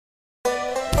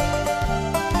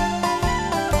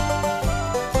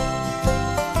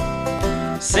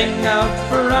Sing out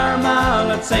for Armagh,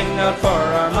 let's sing out for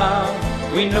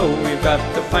Armagh. We know we've got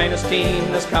the finest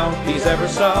team this county's ever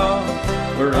saw.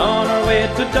 We're on our way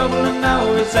to Dublin now,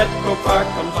 we'll set Croke Park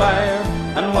on fire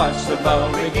and watch the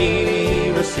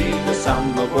Balmcgee receive the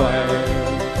Sam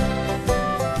Maguire.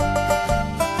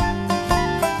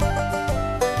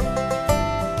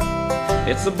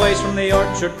 It's the boys from the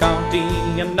Orchard County,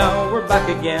 and now we're back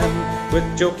again with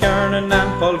Joe Kiernan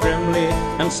and Paul Grimley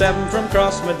and 7 from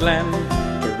Crossmidlen.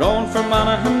 Tyrone from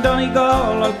Monaghan,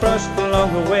 Donegal, all crushed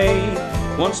along the way.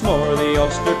 Once more the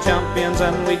Ulster champions,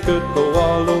 and we could go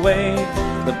all the way.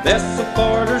 The best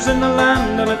supporters in the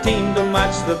land and a team to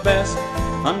match the best.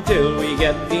 Until we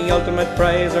get the ultimate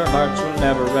prize, our hearts will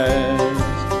never rest.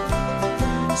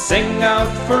 Sing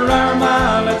out for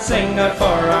Armagh, let's sing out for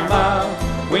Armagh.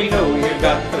 We know you've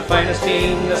got the finest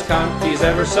team this county's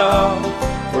ever saw.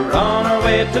 We're on our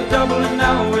way to Dublin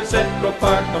now, we'll set Croke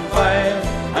Park on fire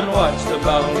and watch the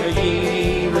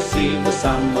Balmcgee receive the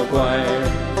Sam Maguire.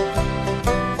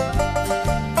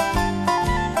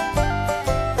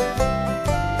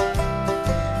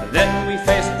 Then we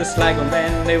faced the Sligo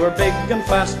men, they were big and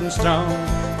fast and strong.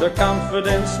 Their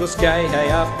confidence was sky high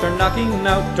after knocking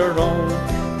out Tyrone.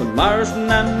 When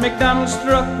Marsden and McDonald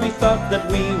struck, we thought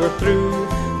that we were through.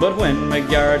 But when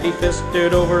McGardy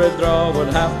fisted over, a draw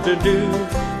would have to do.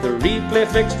 The replay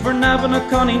fixed for Navan, a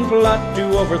cunning plot to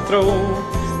overthrow.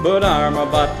 But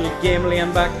Armagh battled gamely,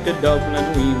 and back to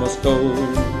Dublin we must go.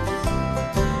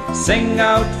 Sing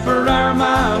out for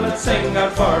Armagh, let's sing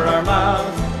out for Armagh.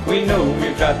 We know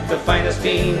we've got the finest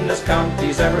team this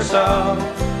county's ever saw.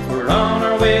 We're on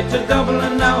our way to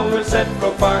Dublin now, we'll set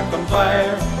Croke Park on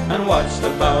fire and watch the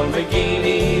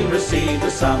Balmcgee receive the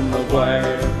Sam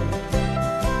Maguire.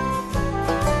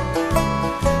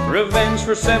 Revenge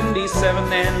for 77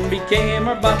 then became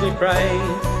our battle cry.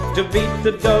 To beat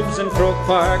the Dubs in Croke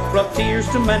Park brought tears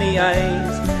to many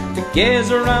eyes. To gaze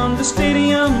around the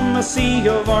stadium, a sea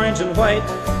of orange and white.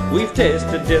 We've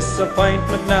tasted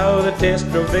disappointment, now the taste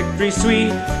of victory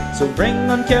sweet. So bring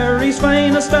on Kerry's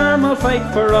finest, Armagh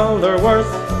fight for all they're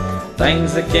worth.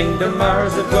 Time's the kingdom,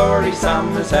 ours the glory,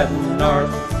 Sam is heading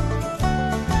north.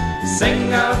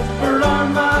 Sing out for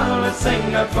Armagh, let's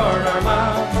sing out for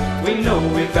Armagh. We know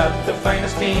we've got the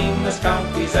finest team this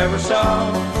county's ever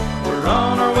saw. We're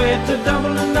on our way to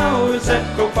Dublin now, we'll set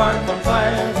Croke Park on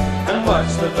fire and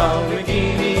watch the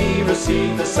Balmcgee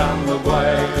receive the Sam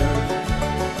Maguire.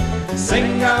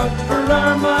 Sing out for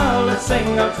Armagh, let's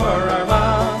sing out for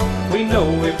Armagh. We know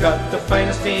we've got the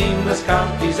finest team this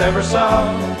county's ever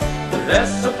saw. The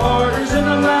best supporters in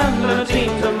the land and a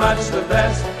team to match the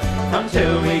best.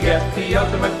 Until we get the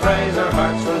ultimate prize, our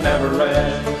hearts will never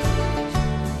rest.